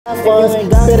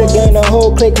Better gain the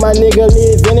whole click, my nigga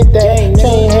live anything.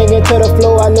 Chain hanging to the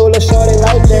floor, I know the shorty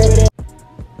like that.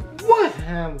 What's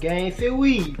up, gang? So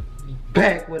we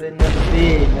back with another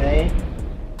vid, man.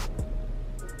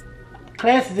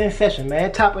 Class is in session,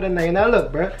 man. Top of the night. Now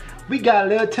look, bro. We got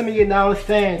Lil Timmy, you know what I'm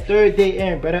saying, third day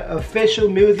in, brother. Official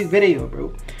music video,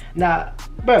 bro. Now,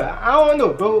 bro, I don't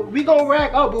know, bro. We gonna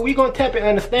rack up, but we gonna tap and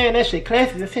understand that shit.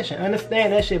 Class is in session.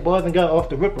 Understand that shit, boys and girls, off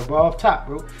the ripper, bro. Off top,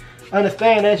 bro.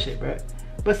 Understand that shit, bro.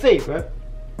 But say, bro,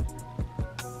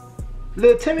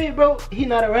 Lil Timmy, bro, he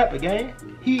not a rapper, gang.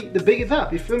 He the biggest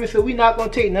up, you feel me? So we not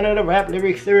gonna take none of the rap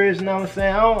lyrics serious, you know what I'm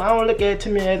saying? I don't look at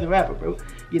Timmy as a rapper, bro.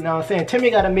 You know what I'm saying?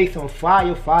 Timmy gotta make some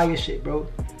fire shit, bro.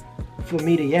 For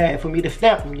me to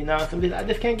stamp him, you know what I'm saying? I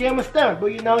just can't give him a stamp, bro.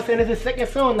 You know what I'm saying? It's his second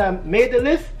song that made the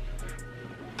list.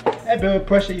 That bit with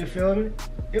pressure, you feel me?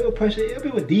 It was pressure,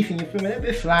 it was decent, you feel me? That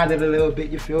bit slided a little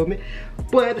bit, you feel me?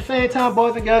 But at the same time,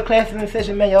 boys and girls, classes in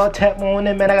session, man, y'all tap on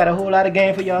in, man. I got a whole lot of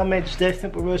game for y'all, man. Just that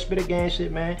simple, real spit of game shit,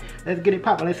 man. Let's get it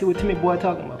poppin'. Let's see what Timmy boy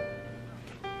talking about.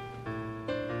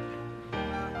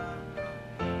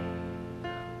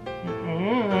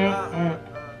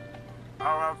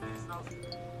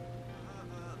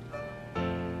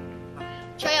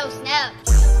 Snap.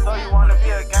 So you wanna be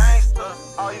a gangster?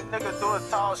 All you niggas do is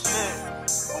talk shit.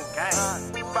 On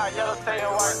gang. We buy yellow tape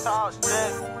and white talk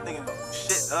shit. Nigga,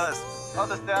 shit to us.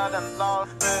 Others say I done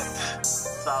lost it.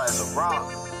 It's all as a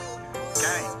rock.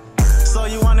 Gang. So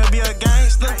you wanna be a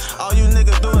gangster? All you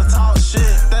niggas do is talk shit.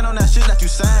 Stand on that shit that you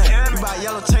saying. You buy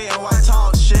yellow tape and white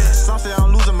talk shit. Some say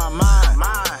I'm losing my mind.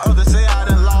 Others say I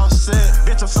done lost it.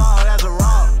 Bitch, I'm solid as a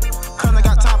rock. Cause I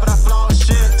got top of that flawed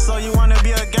shit. So you wanna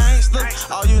be a gangster?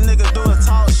 All you niggas do is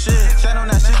talk shit. Stand on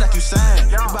that shit that you saying.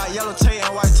 You buy yellow tape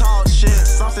and white talk shit.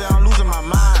 Some say I'm losing my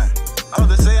mind.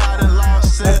 Others say I done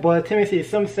lost it. That boy Timmy said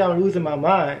some say I'm losing my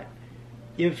mind.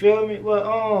 You feel me?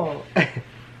 Well,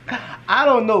 I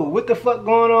don't know what the fuck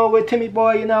going on with Timmy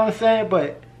boy, you know what I'm saying?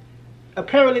 But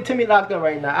apparently Timmy locked up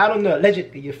right now. I don't know,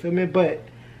 allegedly, you feel me? But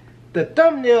the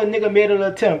thumbnail nigga made a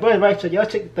little Tim. Bro, right, so y'all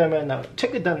check the thumbnail now.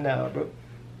 Check the thumbnail, bro.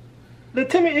 The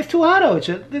Timmy is too hot out,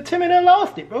 chill. The Timmy done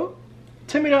lost it, bro.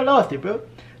 Timmy done lost it, bro.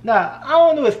 Now, I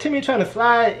don't know, is Timmy trying to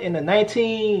slide in a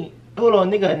 88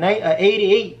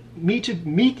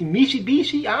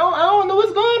 Mitsubishi? I don't know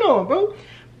what's going on, bro.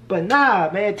 But nah,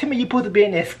 man, Timmy, you supposed to be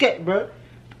in that scat, bro. You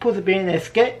supposed to be in that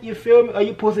scat, you feel me? Or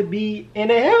you supposed to be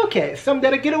in a Hellcat. Something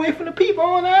that'll get away from the people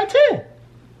on I-10.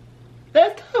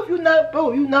 That's tough. You not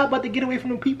about to get away from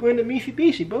the people in the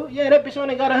Mitsubishi, bro. Yeah, that bitch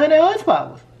only got 100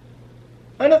 horsepower.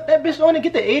 That bitch only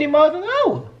get to 80 miles an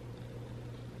hour.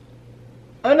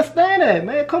 Understand that,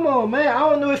 man. Come on, man. I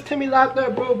don't know if Timmy locked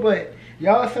up, bro, but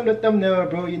y'all send the thumbnail,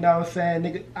 bro. You know what I'm saying,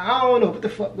 nigga? I don't know what the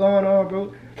fuck going on,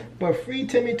 bro. But free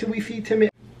Timmy till we see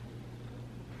Timmy.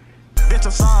 Bitch,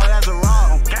 I'm solid as a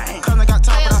rock. Cause I got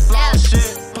top of that flawed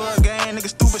shit. Plug game, nigga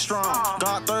stupid strong.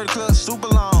 Got 30 clips super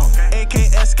long. AK,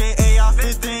 SK,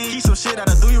 AR-15. Keep some shit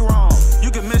that'll do you wrong.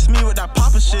 You can miss me with that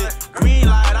poppin' shit. Green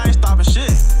light, I ain't stopping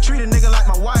shit. Treat a nigga like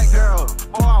my white girl.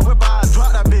 Pour I whip, I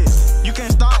drop that bitch. You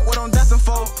can't stop what I'm destined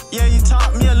for. Yeah, you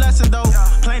taught me a lesson though.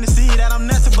 Plain to see that I'm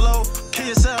next to blow. Kill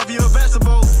yourself, you a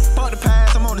vegetable. Fuck the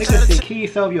past, I'm on the nigga say kill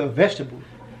yourself, you're a vegetable.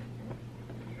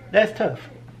 That's tough.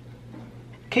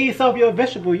 Kill yourself, you're a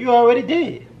vegetable. You already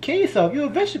dead. Kill yourself, you're a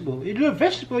vegetable. If you're a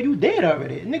vegetable, you dead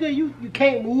already. Nigga, you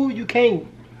can't move, you can't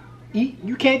eat,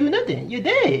 you can't do nothing. You're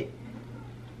dead.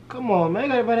 Come on, man. I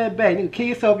gotta run that back. Nigga, kill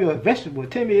yourself, you're a vegetable.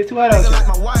 Tell me it's too hot out there. Like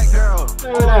my white girl.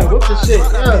 Whoop the shit.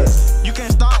 Yeah. You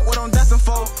can't stop what I'm destined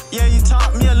for. Yeah, you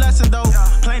taught me a lesson though.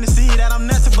 Plain to see that I'm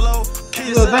next to blow. Kill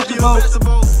yourself, you're a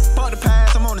vegetable. Fuck the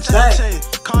past, I'm on the chase.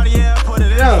 Cartier, put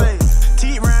it in place.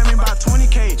 T ran me about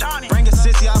 20K. Bring a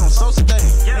 60 out on social day.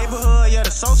 Neighborhood, yeah,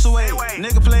 the social way.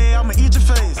 Nigga play, I'ma eat your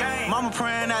face. Mama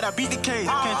praying that I beat the case.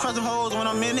 Can't trust them hoes when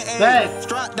I'm in the A.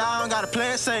 Strap down, gotta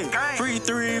play it safe. Free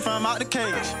 3 from out the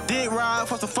cage. Dig ride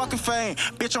for some fucking fame.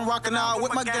 Bitch, I'm rocking out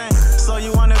with my gang. So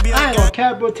you wanna be a I ain't gonna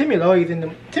cap, bro. Timmy lawyer,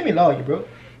 bro.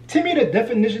 Timmy the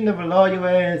definition of a lawyer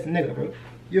ass nigga, bro.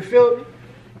 You feel me?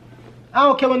 I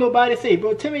don't care what nobody say,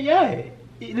 bro. Timmy, yeah.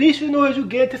 At least you know as you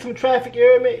get into some traffic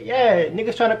area, man, yeah,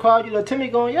 niggas trying to call you, like Timmy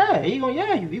going, yeah, he gonna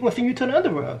yeah you. He gonna send you to the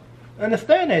underworld.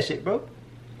 Understand that shit, bro.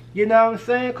 You know what I'm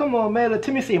saying? Come on, man. Let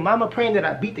Timmy say, mama praying that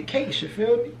I beat the case, you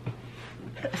feel me?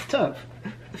 That's tough.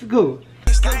 It's good.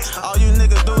 All you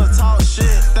niggas do is talk shit.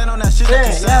 Stand on that shit that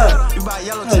you say. You buy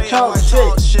yellow tape and white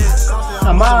talk shit.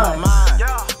 I'm mine.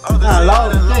 I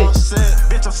lost it.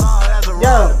 Bitch, I'm solid as a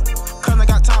rock. Cause I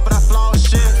got top of that flawed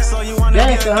shit. So you wanna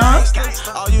be a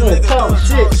gangster? All you niggas do is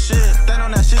talk shit. Stand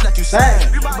on that shit that you say.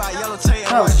 You buy yellow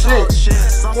tape and white talk shit.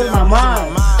 With my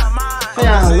mind. Say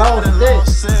I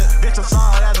lost it.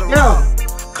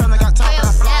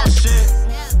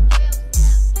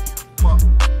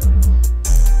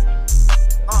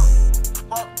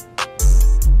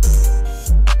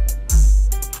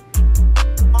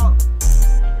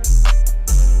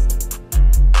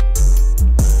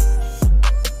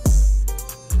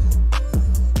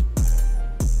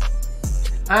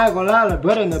 I ain't gonna lie, the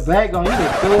brother in the background, he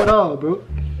just throw it all, bro.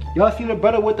 Y'all see the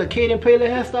brother with the Caden Playlist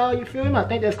hairstyle, you feel me? I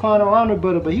think that's Connor Arnold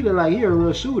brother, but he look like he a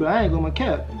real shooter. I ain't gonna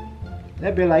cap.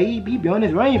 That be like, he be on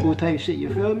this rainbow type shit,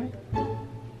 you feel me?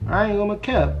 I ain't gonna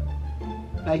cap.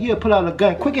 Like, he'll pull out a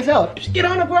gun quick as hell. Just get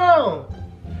on the ground.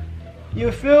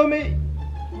 You feel me?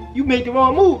 You make the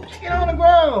wrong move. Just get on the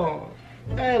ground.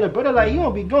 Hey, the brother like, he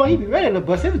won't be going. He be ready to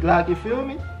bust his Glock, you feel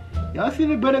me? Y'all see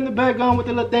the brother in the background with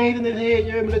the little things in his head?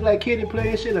 You hear me? Look like Kid and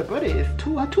playing shit. The brother is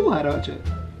too hot out here.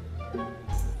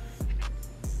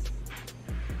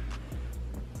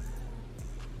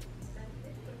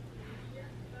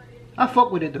 I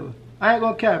fuck with it though. I ain't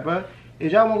gonna cap, bro.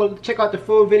 If y'all wanna go check out the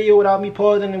full video without me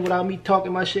pausing and without me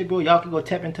talking my shit, bro, y'all can go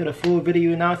tap into the full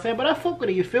video, you know what I'm saying? But I fuck with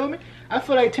it, you feel me? I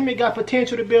feel like Timmy got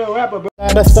potential to be a rapper, bro.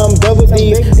 That's some double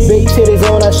D, big titties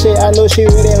on that shit. I know she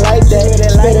really like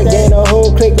that. Better gain a whole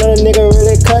click, little nigga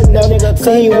really cutting up.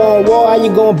 See you on war, how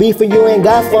you gon' beef if you ain't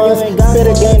got funds?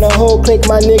 Better gain a whole click,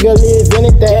 my nigga live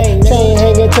anything. Chain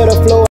hanging to the floor.